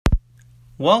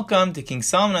Welcome to King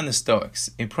Solomon and the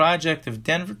Stoics, a project of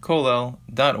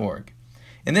denverkollel.org.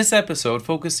 In this episode,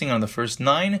 focusing on the first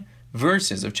 9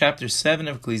 verses of chapter 7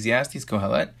 of Ecclesiastes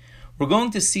Kohelet, we're going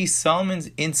to see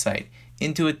Solomon's insight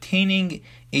into attaining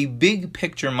a big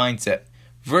picture mindset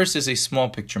versus a small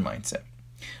picture mindset.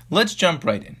 Let's jump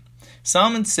right in.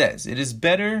 Solomon says, it is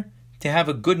better to have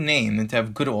a good name than to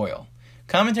have good oil.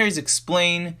 Commentaries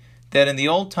explain that in the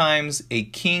old times, a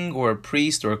king or a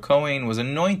priest or a Kohen was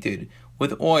anointed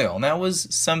with oil. And that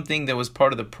was something that was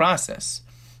part of the process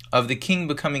of the king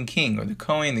becoming king, or the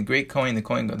Kohen, the great Kohen, the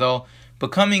Kohen Gadol,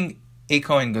 becoming a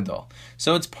Kohen Gadol.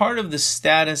 So it's part of the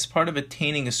status, part of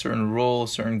attaining a certain role,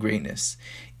 certain greatness.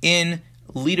 In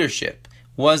leadership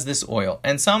was this oil.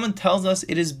 And Solomon tells us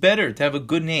it is better to have a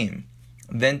good name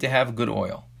than to have good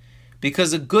oil.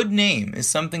 Because a good name is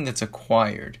something that's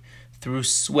acquired through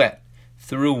sweat,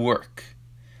 through work.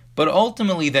 But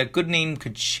ultimately, that good name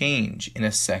could change in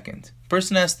a second.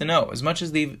 Person has to know, as much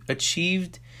as they've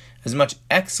achieved, as much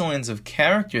excellence of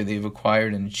character they've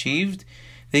acquired and achieved,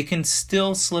 they can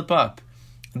still slip up.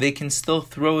 They can still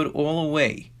throw it all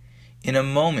away in a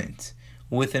moment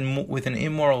with an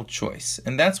immoral choice.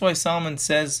 And that's why Solomon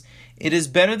says, it is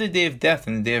better the day of death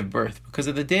than the day of birth. Because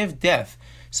of the day of death,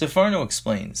 Sepharno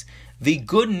explains, the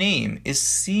good name is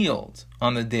sealed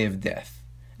on the day of death.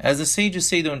 As the sages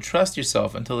say, don't trust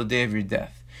yourself until the day of your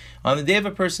death. On the day of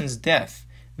a person's death,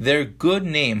 their good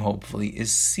name, hopefully,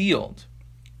 is sealed.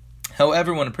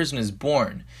 However, when a person is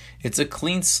born, it's a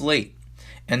clean slate.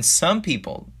 And some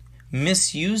people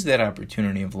misuse that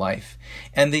opportunity of life,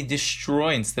 and they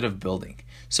destroy instead of building.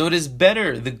 So it is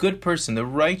better, the good person, the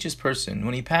righteous person,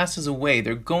 when he passes away,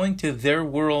 they're going to their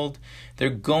world, they're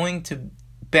going to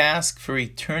bask for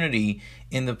eternity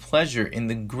in the pleasure, in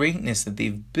the greatness that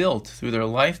they've built through their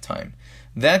lifetime.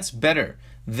 That's better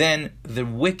than the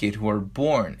wicked who are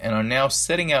born and are now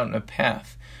setting out in a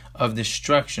path of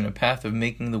destruction, a path of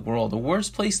making the world a worse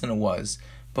place than it was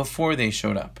before they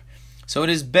showed up. So it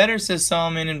is better, says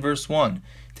Solomon in verse 1,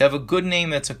 to have a good name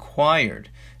that's acquired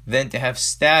than to have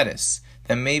status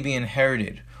that may be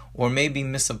inherited or may be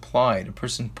misapplied. A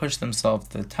person pushed themselves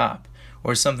to the top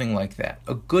or something like that.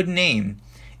 A good name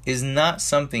is not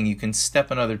something you can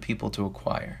step on other people to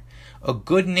acquire. A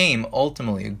good name,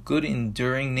 ultimately, a good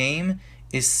enduring name,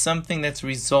 is something that's a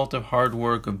result of hard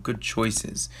work, of good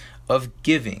choices, of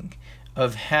giving,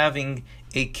 of having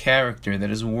a character that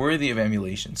is worthy of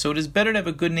emulation. So it is better to have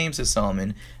a good name, says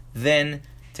Solomon, than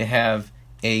to have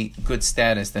a good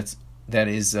status that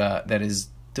is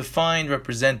defined,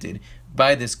 represented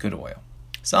by this good oil.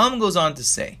 Solomon goes on to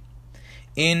say,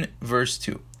 in verse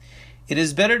 2, it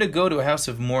is better to go to a house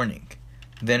of mourning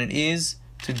than it is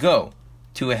to go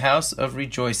to a house of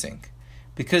rejoicing.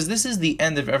 Because this is the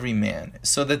end of every man,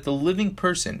 so that the living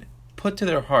person put to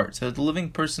their heart, so that the living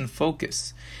person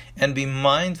focus and be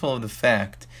mindful of the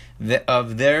fact that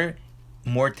of their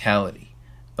mortality.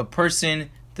 A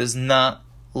person does not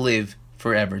live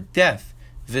forever. Death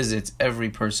visits every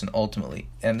person ultimately.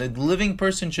 And the living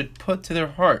person should put to their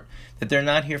heart that they're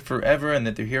not here forever and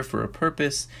that they're here for a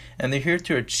purpose and they're here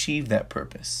to achieve that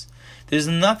purpose. There's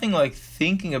nothing like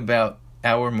thinking about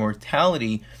our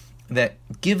mortality that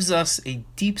gives us a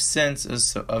deep sense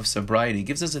of sobriety,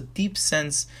 gives us a deep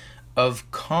sense of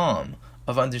calm,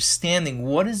 of understanding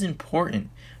what is important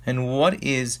and what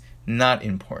is not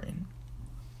important.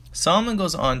 Solomon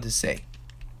goes on to say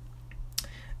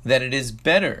that it is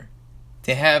better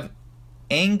to have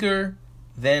anger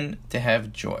than to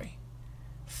have joy.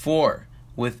 For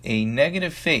with a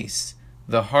negative face,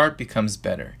 the heart becomes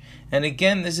better. And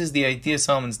again, this is the idea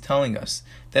Solomon's telling us,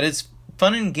 that it's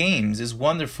fun and games is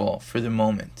wonderful for the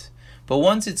moment. But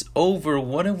once it's over,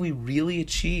 what have we really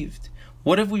achieved?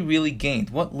 What have we really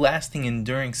gained? What lasting,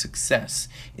 enduring success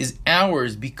is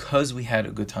ours because we had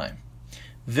a good time?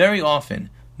 Very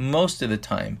often, most of the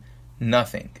time,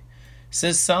 nothing.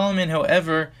 Says Solomon,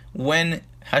 however, when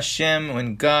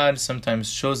God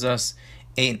sometimes shows us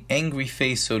an angry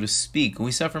face, so to speak,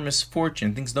 we suffer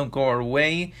misfortune, things don't go our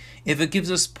way, if it gives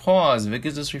us pause, if it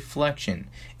gives us reflection,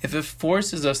 if it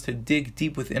forces us to dig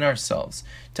deep within ourselves,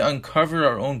 to uncover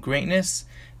our own greatness,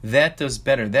 that does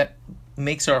better. That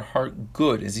makes our heart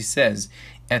good, as he says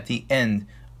at the end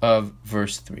of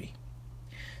verse 3.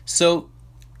 So,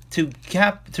 to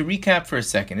recap for a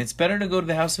second, it's better to go to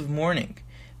the house of mourning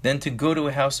than to go to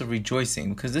a house of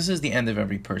rejoicing, because this is the end of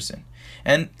every person.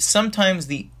 And sometimes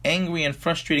the angry and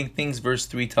frustrating things verse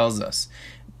 3 tells us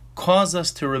cause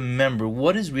us to remember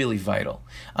what is really vital.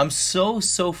 I'm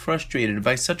so frustrated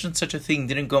by such and such a thing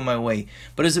didn't go my way,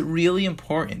 but is it really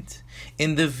important?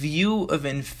 In the view of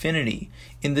infinity,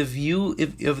 in the view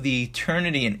of the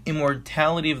eternity and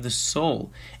immortality of the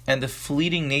soul and the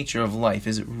fleeting nature of life,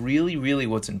 is it really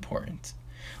what's important?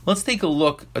 Let's take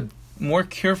a more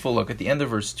careful look at the end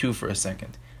of verse 2 for a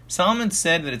second. Solomon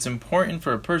said that it's important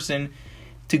for a person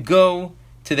to go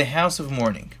to the house of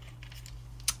mourning.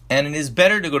 And it is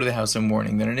better to go to the house of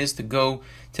mourning than it is to go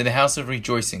to the house of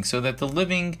rejoicing, so that the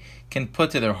living can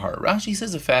put to their heart. Rashi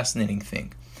says a fascinating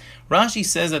thing. Rashi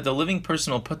says that the living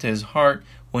person will put to his heart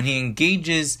when he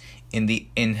engages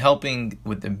in helping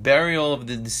with the burial of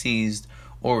the deceased,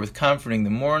 or with comforting the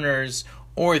mourners,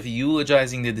 or with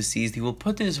eulogizing the deceased. He will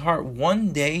put to his heart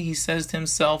one day, he says to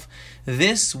himself,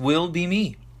 this will be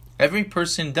me. Every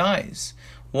person dies.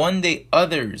 One day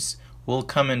others will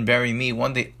come and bury me.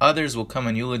 One day others will come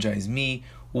and eulogize me.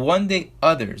 One day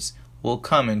others will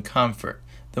come and comfort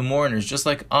the mourners, just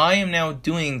like I am now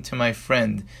doing to my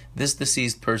friend, this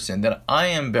deceased person, that I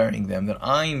am burying them, that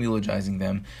I am eulogizing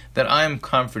them, that I am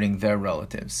comforting their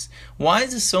relatives. Why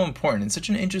is this so important? It's such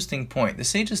an interesting point. The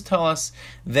sages tell us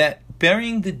that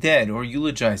burying the dead, or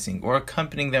eulogizing, or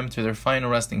accompanying them to their final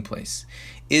resting place,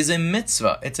 is a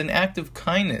mitzvah. It's an act of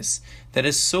kindness that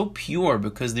is so pure,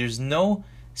 because there's no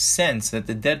sense that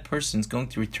the dead person is going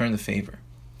to return the favor.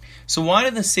 So why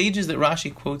do the sages that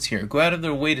Rashi quotes here go out of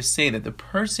their way to say that the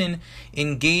person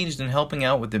engaged in helping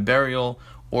out with the burial,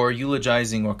 or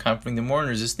eulogizing, or comforting the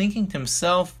mourners is thinking to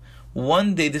himself,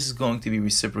 one day this is going to be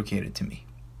reciprocated to me?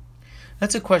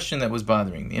 That's a question that was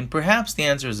bothering me, and perhaps the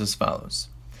answer is as follows.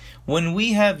 When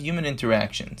we have human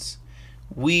interactions,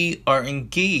 we are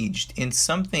engaged in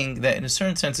something that in a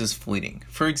certain sense is fleeting.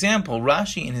 For example,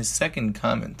 Rashi in his second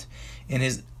comment, in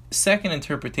his second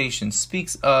interpretation,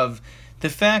 speaks of the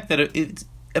fact that it's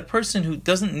a person who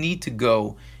doesn't need to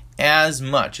go as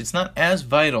much. It's not as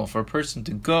vital for a person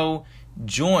to go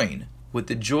join with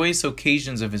the joyous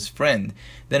occasions of his friend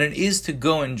than it is to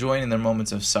go and join in their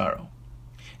moments of sorrow.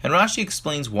 And Rashi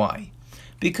explains why.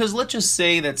 Because let's just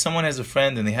say that someone has a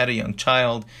friend and they had a young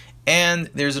child, and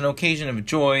there's an occasion of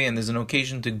joy, and there's an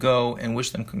occasion to go and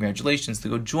wish them congratulations, to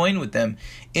go join with them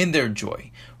in their joy.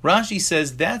 Rashi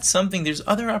says that's something, there's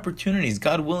other opportunities.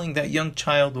 God willing, that young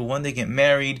child will one day get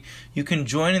married. You can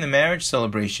join in the marriage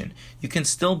celebration. You can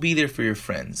still be there for your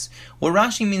friends. What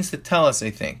Rashi means to tell us,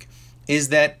 I think, is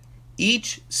that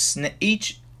each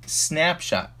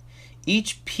snapshot,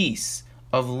 each piece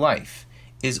of life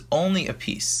is only a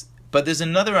piece. But there's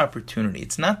another opportunity.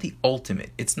 It's not the ultimate.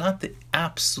 It's not the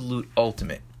absolute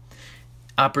ultimate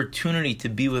opportunity to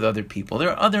be with other people. There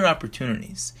are other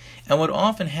opportunities. And what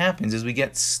often happens is we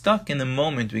get stuck in the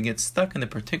moment, we get stuck in the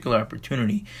particular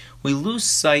opportunity. We lose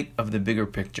sight of the bigger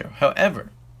picture.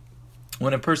 However,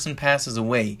 when a person passes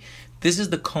away, this is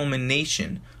the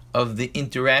culmination of the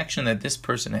interaction that this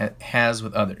person has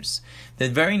with others. The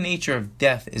very nature of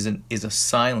death is a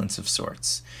silence of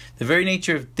sorts. The very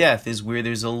nature of death is where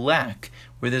there's a lack,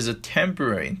 where there's a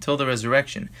temporary, until the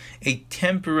resurrection, a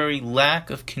temporary lack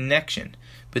of connection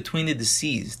between the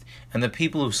deceased and the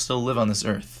people who still live on this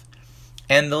earth.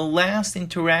 And the last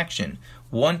interaction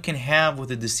one can have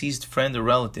with a deceased friend or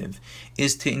relative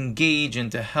is to engage and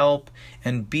to help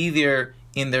and be there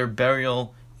in their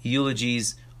burial,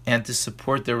 eulogies, and to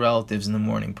support their relatives in the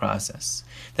mourning process.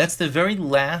 That's the very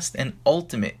last and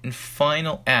ultimate and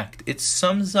final act. It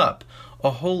sums up a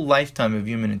whole lifetime of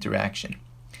human interaction.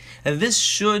 And this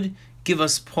should give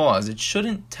us pause. It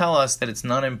shouldn't tell us that it's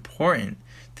not important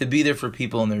to be there for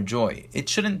people in their joy. It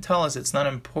shouldn't tell us it's not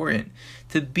important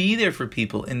to be there for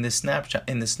people in the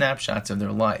snapshots of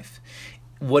their life.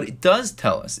 What it does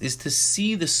tell us is to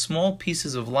see the small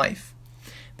pieces of life,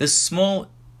 the small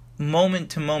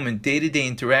moment-to-moment, day-to-day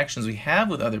interactions we have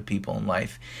with other people in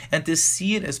life, and to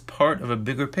see it as part of a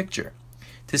bigger picture,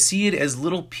 to see it as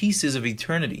little pieces of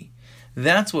eternity.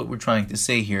 That's what we're trying to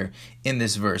say here in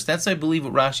this verse. That's, I believe,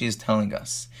 what Rashi is telling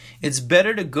us. It's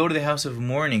better to go to the house of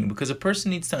mourning because a person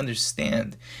needs to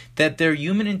understand that their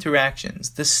human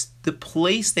interactions, the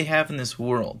place they have in this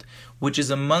world, which is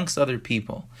amongst other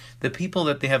people, the people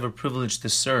that they have a privilege to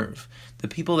serve, the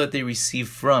people that they receive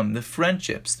from, the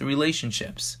friendships, the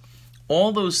relationships,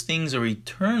 all those things are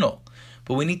eternal,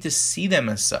 but we need to see them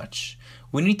as such.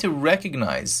 We need to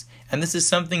recognize, and this is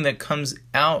something that comes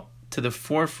out to the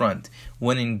forefront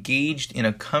when engaged in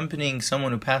accompanying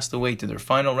someone who passed away to their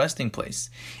final resting place.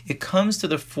 It comes to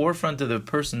the forefront of the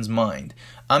person's mind.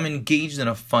 I'm engaged in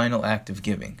a final act of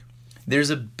giving. There's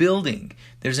a building,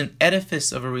 there's an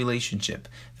edifice of a relationship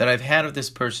that I've had with this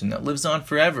person that lives on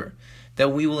forever,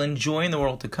 that we will enjoy in the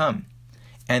world to come.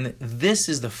 And this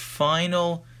is the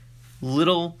final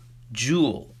little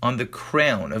jewel on the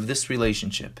crown of this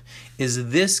relationship,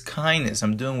 is this kindness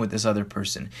I'm doing with this other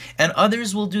person. And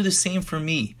others will do the same for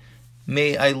me.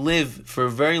 May I live for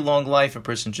a very long life, a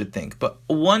person should think. But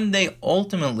one day,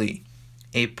 ultimately,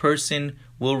 a person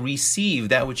will receive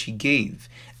that which he gave,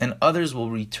 and others will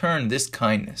return this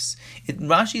kindness.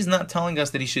 Rashi is not telling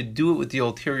us that he should do it with the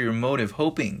ulterior motive,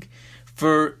 hoping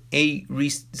for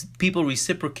people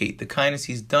reciprocate the kindness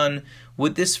he's done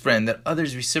with this friend, that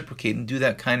others reciprocate and do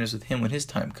that kindness with him when his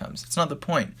time comes. It's not the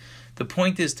point. The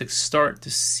point is to start to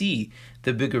see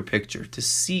the bigger picture, to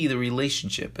see the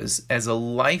relationship as a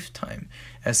lifetime,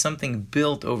 as something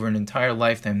built over an entire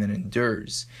lifetime that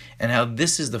endures, and how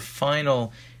this is the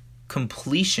final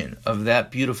completion of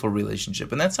that beautiful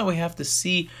relationship. And that's how we have to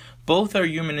see both our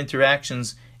human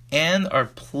interactions and our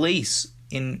place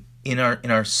in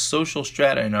our social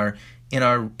strata, in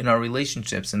our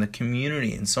relationships, in the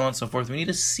community, and so on and so forth. We need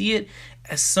to see it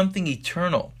as something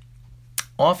eternal.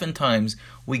 Oftentimes,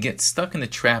 we get stuck in the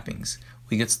trappings.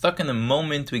 We get stuck in the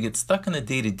moment. We get stuck in the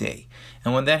day-to-day.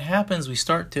 And when that happens, we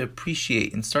start to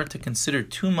appreciate and start to consider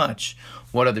too much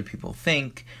what other people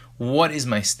think. What is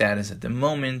my status at the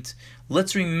moment?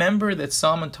 Let's remember that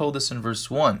Solomon told us in verse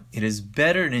 1, it is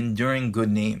better an enduring good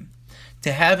name.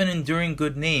 To have an enduring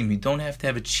good name, you don't have to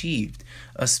have achieved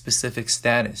a specific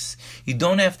status. You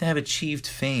don't have to have achieved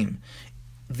fame.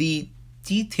 The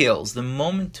details, the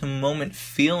moment-to-moment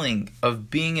feeling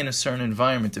of being in a certain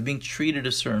environment, of being treated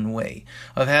a certain way,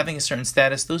 of having a certain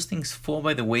status, those things fall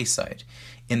by the wayside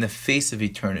in the face of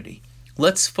eternity.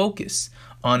 Let's focus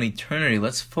on eternity.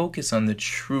 Let's focus on the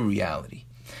true reality.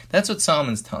 That's what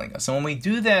Solomon's telling us. And when we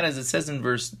do that, as it says in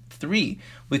verse 3,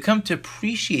 we come to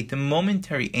appreciate the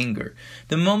momentary anger,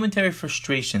 the momentary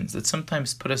frustrations that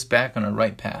sometimes put us back on our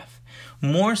right path.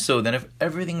 More so than if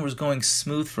everything was going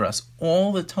smooth for us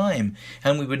all the time,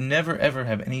 and we would never ever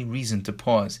have any reason to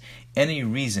pause, any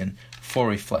reason for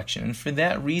reflection. And for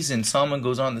that reason, Solomon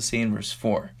goes on to say in verse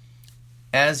 4,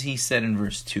 as he said in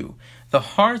verse 2, the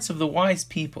hearts of the wise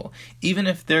people, even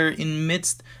if they're in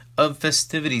midst of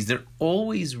festivities, they're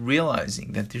always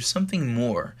realizing that there's something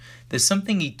more, there's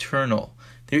something eternal.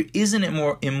 There is an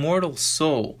immortal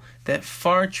soul that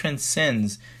far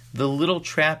transcends the little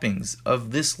trappings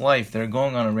of this life that are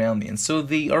going on around me. And so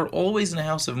they are always in a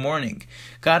house of mourning.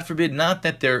 God forbid, not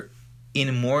that they're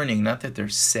in mourning, not that they're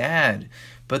sad,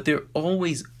 but they're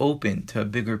always open to a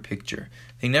bigger picture.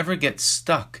 They never get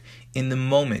stuck in the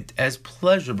moment, as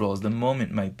pleasurable as the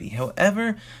moment might be.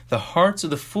 However, the hearts of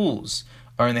the fools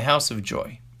are in the house of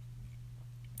joy.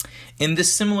 In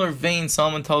this similar vein,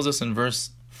 Solomon tells us in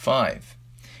verse 5,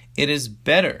 it is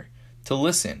better to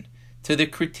listen to the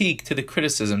critique, to the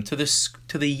criticism, to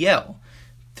the yell,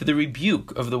 to the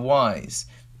rebuke of the wise,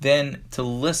 than to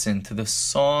listen to the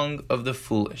song of the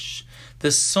foolish.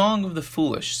 The song of the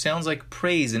foolish sounds like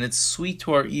praise, and it's sweet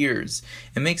to our ears.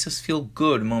 It makes us feel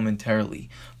good momentarily.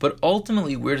 But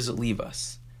ultimately, where does it leave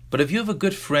us? But if you have a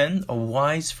good friend, a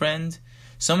wise friend,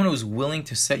 someone who is willing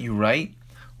to set you right,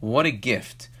 what a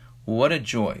gift, what a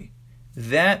joy.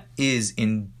 That is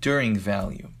enduring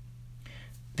value.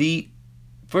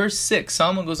 Verse 6,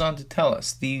 Solomon goes on to tell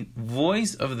us, the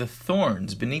voice of the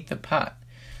thorns beneath the pot,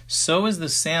 so is the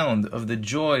sound of the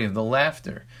joy of the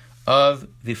laughter of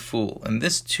the fool. And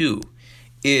this too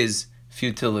is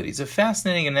futility. It's a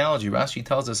fascinating analogy. Rashi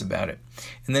tells us about it.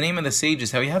 In the name of the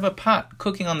sages, how you have a pot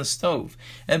cooking on the stove,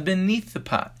 and beneath the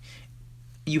pot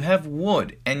you have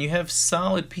wood, and you have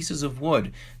solid pieces of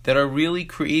wood that are really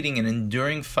creating an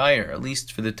enduring fire, at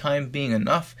least for the time being,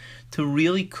 enough to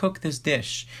really cook this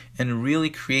dish and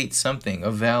really create something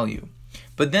of value.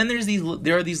 But then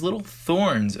there are these little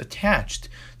thorns attached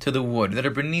to the wood that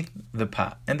are beneath the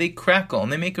pot, and they crackle,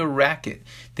 and they make a racket,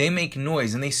 they make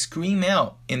noise, and they scream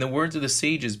out, in the words of the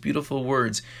sages, beautiful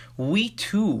words, we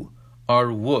too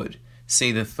are wood,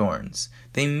 say the thorns.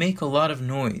 They make a lot of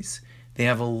noise. They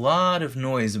have a lot of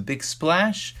noise, a big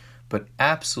splash, but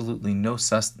absolutely no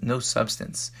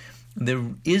substance. There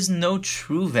is no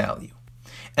true value.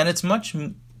 And it's much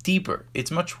deeper. It's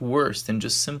much worse than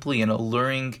just simply an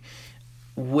alluring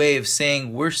way of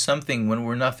saying we're something when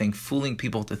we're nothing, fooling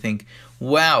people to think,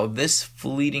 wow, this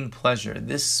fleeting pleasure,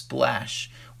 this splash,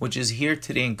 which is here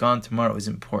today and gone tomorrow, is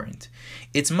important.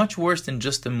 It's much worse than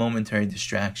just a momentary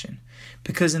distraction.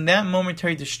 Because in that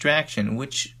momentary distraction,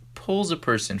 which pulls a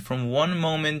person from one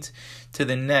moment to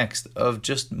the next of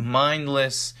just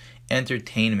mindless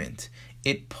entertainment,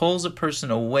 it pulls a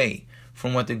person away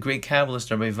from what the great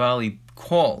Kabbalist Rabbi Vali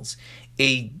calls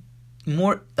a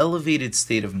more elevated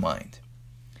state of mind.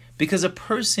 Because a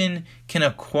person can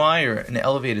acquire an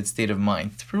elevated state of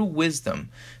mind through wisdom,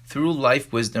 through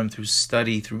life wisdom, through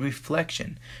study, through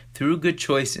reflection, through good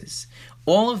choices.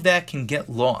 All of that can get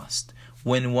lost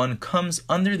when one comes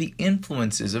under the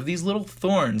influences of these little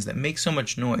thorns that make so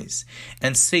much noise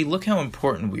and say, look how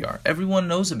important we are. Everyone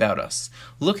knows about us.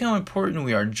 Look how important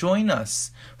we are. Join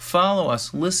us, follow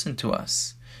us, listen to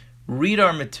us, read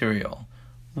our material,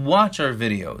 watch our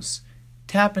videos,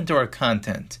 tap into our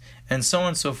content, and so on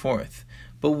and so forth.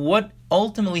 But what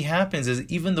ultimately happens is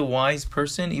even the wise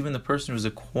person, even the person who's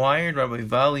acquired Rabbi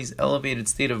Vali's elevated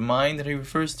state of mind that he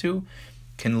refers to,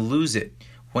 can lose it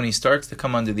when he starts to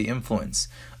come under the influence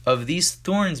of these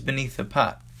thorns beneath the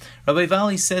pot. Rabbi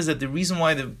Vali says that the reason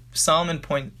why the Solomon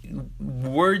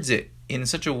words it in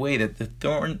such a way that the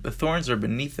thorns are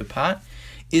beneath the pot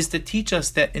is to teach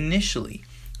us that initially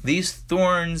these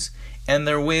thorns and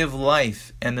their way of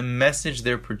life and the message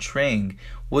they're portraying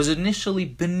was initially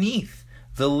beneath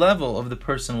the level of the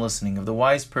person listening, of the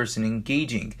wise person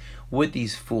engaging with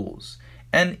these fools.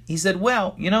 And he said,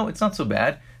 well, it's not so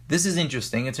bad. This is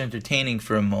interesting. It's entertaining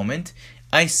for a moment.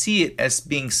 I see it as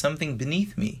being something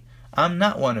beneath me. I'm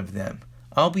not one of them.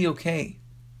 I'll be okay.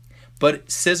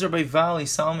 But says Rabbi Vali,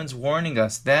 Solomon's warning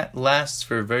us, that lasts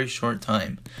for a very short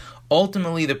time.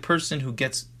 Ultimately, the person who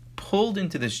gets pulled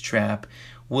into this trap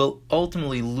will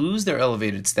ultimately lose their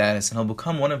elevated status and he'll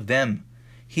become one of them.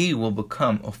 He will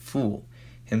become a fool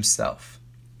himself.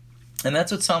 And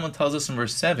that's what Solomon tells us in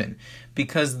verse 7,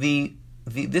 because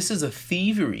this is a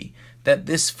thievery that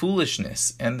this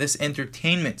foolishness and this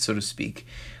entertainment, so to speak,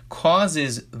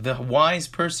 causes the wise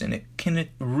person. It can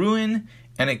ruin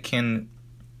and it can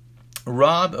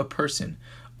rob a person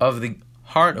of the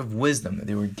heart of wisdom that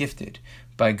they were gifted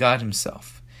by God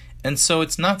himself. And so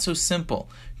it's not so simple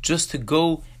just to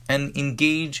go and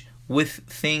engage with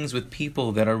things, with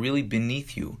people that are really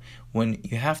beneath you, when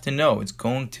you have to know it's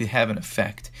going to have an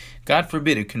effect. God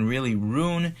forbid, it can really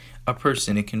ruin a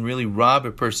person. It can really rob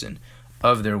a person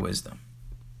of their wisdom.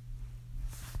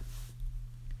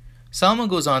 Solomon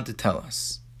goes on to tell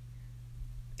us,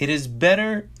 it is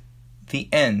better the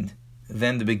end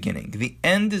than the beginning. The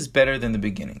end is better than the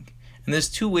beginning. And there's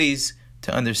two ways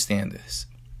to understand this.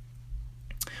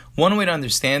 One way to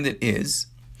understand it is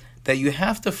that you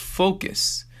have to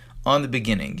focus on the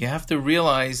beginning. You have to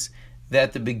realize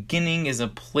that the beginning is a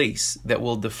place that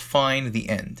will define the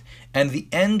end. And the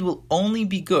end will only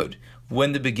be good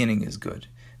when the beginning is good.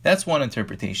 That's one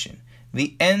interpretation.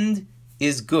 The end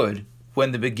is good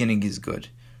when the beginning is good.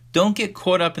 Don't get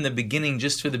caught up in the beginning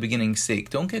just for the beginning's sake.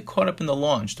 Don't get caught up in the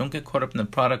launch. Don't get caught up in the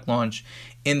product launch,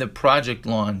 in the project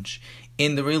launch,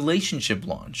 in the relationship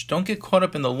launch. Don't get caught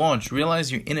up in the launch.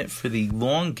 Realize you're in it for the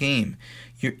long game.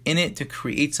 You're in it to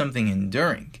create something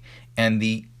enduring. And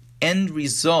the end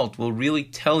result will really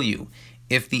tell you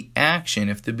if the action,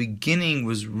 if the beginning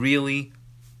was really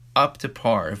up to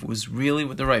par, if it was really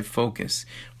with the right focus,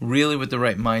 really with the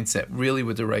right mindset, really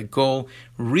with the right goal,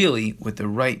 really with the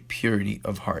right purity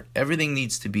of heart. Everything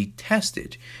needs to be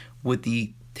tested with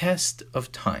the test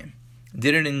of time.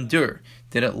 Did it endure?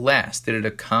 Did it last? Did it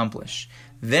accomplish?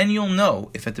 Then you'll know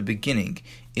if at the beginning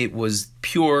it was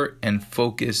pure and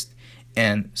focused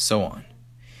and so on.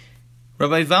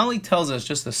 Rabbi Vali tells us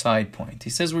just a side point. He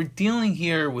says we're dealing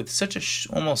here with such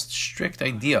a almost strict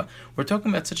idea. We're talking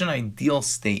about such an ideal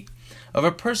state of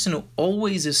a person who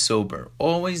always is sober,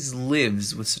 always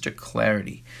lives with such a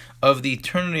clarity of the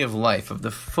eternity of life, of the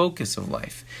focus of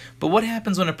life. But what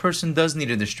happens when a person does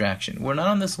need a distraction? We're not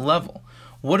on this level.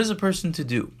 What is a person to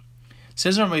do?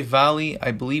 Says Rabbi Vali, I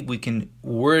believe we can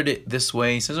word it this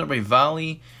way. Says Rabbi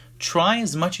Vali, try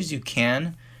as much as you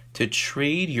can to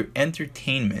trade your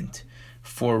entertainment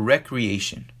for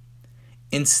recreation.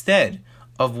 Instead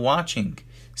of watching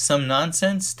some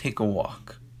nonsense, take a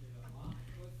walk.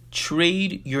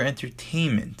 Trade your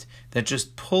entertainment that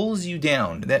just pulls you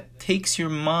down, that takes your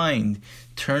mind,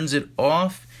 turns it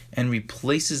off, and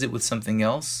replaces it with something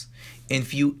else.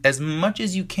 If you, as much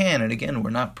as you can, and again,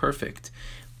 we're not perfect,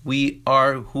 we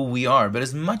are who we are, but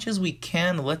as much as we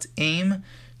can, let's aim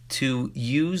to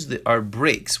use our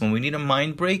breaks. When we need a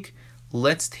mind break,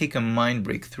 let's take a mind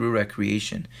break through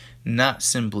recreation, not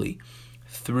simply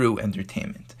through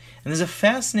entertainment. And there's a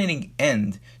fascinating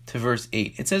end to verse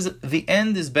 8. It says the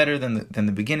end is better than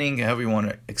the beginning, however you want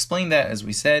to explain that, as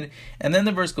we said. And then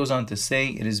the verse goes on to say,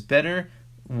 it is better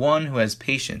one who has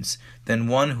patience than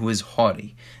one who is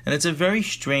haughty. And it's a very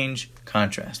strange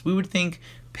contrast. We would think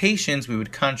patience, we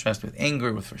would contrast with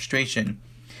anger, with frustration,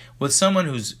 with someone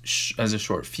who's has a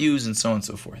short fuse, and so on and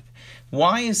so forth.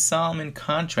 Why is Solomon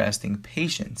contrasting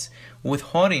patience with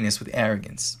haughtiness, with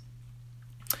arrogance?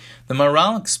 The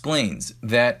Maharal explains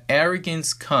that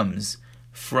arrogance comes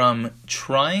from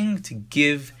trying to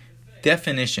give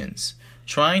definitions,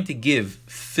 trying to give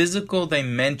physical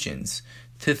dimensions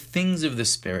to things of the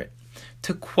spirit,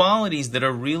 to qualities that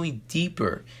are really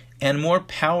deeper and more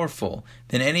powerful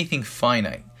than anything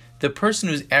finite. The person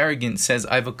who's arrogant says,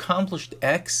 I've accomplished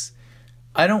X.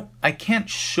 I can't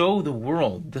show the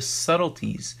world the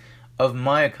subtleties of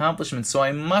my accomplishment, so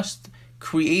I must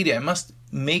create it. I must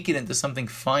make it into something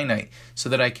finite so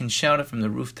that I can shout it from the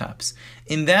rooftops.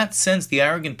 In that sense, the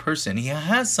arrogant person, he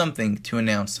has something to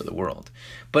announce to the world.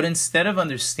 But instead of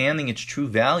understanding its true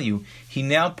value, he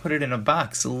now put it in a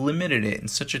box, limited it in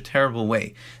such a terrible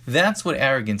way. That's what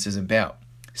arrogance is about.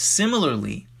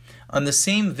 Similarly, on the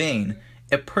same vein,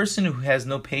 a person who has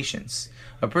no patience,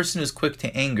 a person who is quick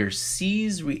to anger,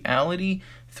 sees reality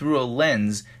through a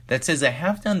lens that says, I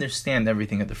have to understand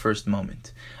everything at the first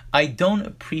moment. I don't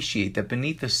appreciate that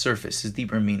beneath the surface is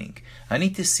deeper meaning. I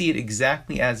need to see it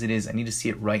exactly as it is. I need to see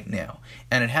it right now.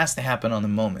 And it has to happen on the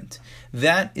moment.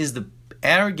 That is the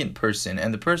arrogant person,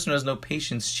 and the person who has no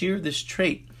patience share this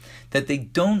trait, that they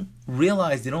don't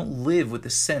realize, they don't live with the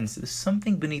sense there's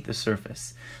something beneath the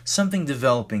surface, something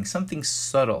developing, something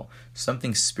subtle,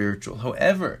 something spiritual.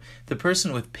 However, the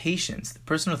person with patience, the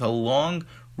person with a long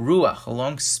ruach, a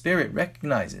long spirit,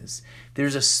 recognizes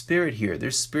there's a spirit here,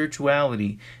 there's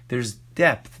spirituality, there's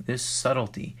depth, there's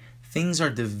subtlety. Things are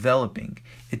developing.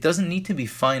 It doesn't need to be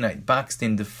finite, boxed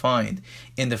in, defined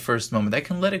in the first moment. I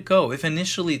can let it go. If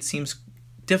initially it seems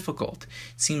difficult,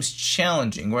 it seems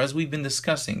challenging, or as we've been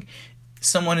discussing,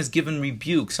 someone has given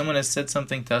rebuke, someone has said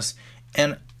something to us,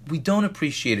 and we don't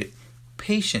appreciate it.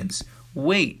 Patience,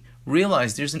 wait,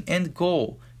 realize there's an end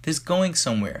goal, there's going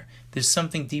somewhere, there's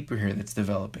something deeper here that's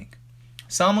developing.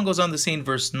 Solomon goes on to say in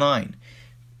verse 9,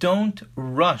 don't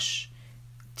rush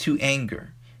to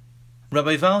anger.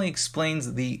 Rabbi Vali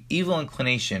explains the evil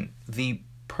inclination, the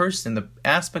person, the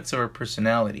aspects of our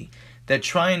personality that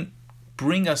try and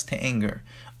bring us to anger,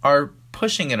 are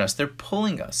pushing at us, they're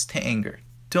pulling us to anger.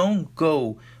 Don't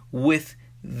go with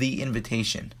the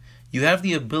invitation. You have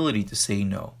the ability to say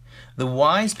no. The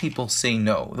wise people say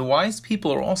no. The wise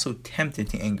people are also tempted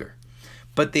to anger,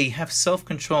 but they have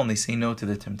self-control and they say no to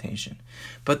the temptation.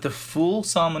 But the fool,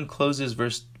 Solomon closes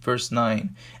verse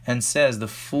 9 and says, the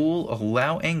fool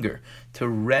allow anger to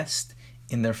rest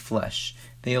in their flesh.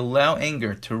 They allow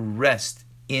anger to rest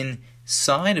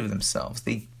inside of themselves.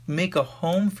 They make a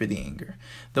home for the anger.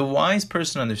 The wise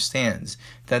person understands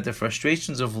that the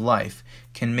frustrations of life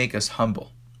can make us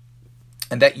humble,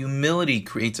 and that humility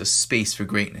creates a space for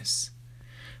greatness.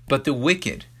 But the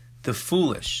wicked, the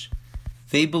foolish,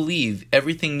 they believe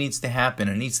everything needs to happen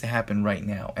and needs to happen right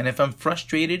now. And if I'm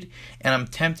frustrated and I'm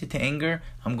tempted to anger,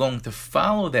 I'm going to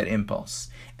follow that impulse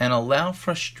and allow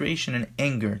frustration and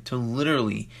anger to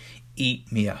literally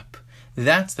eat me up.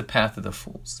 That's the path of the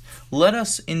fools. Let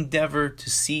us endeavor to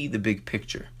see the big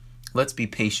picture. Let's be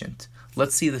patient.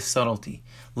 Let's see the subtlety.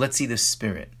 Let's see the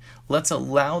spirit. Let's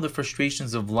allow the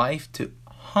frustrations of life to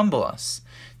humble us,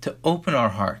 to open our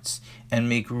hearts, and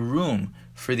make room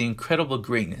for the incredible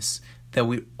greatness that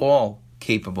we're all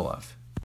capable of.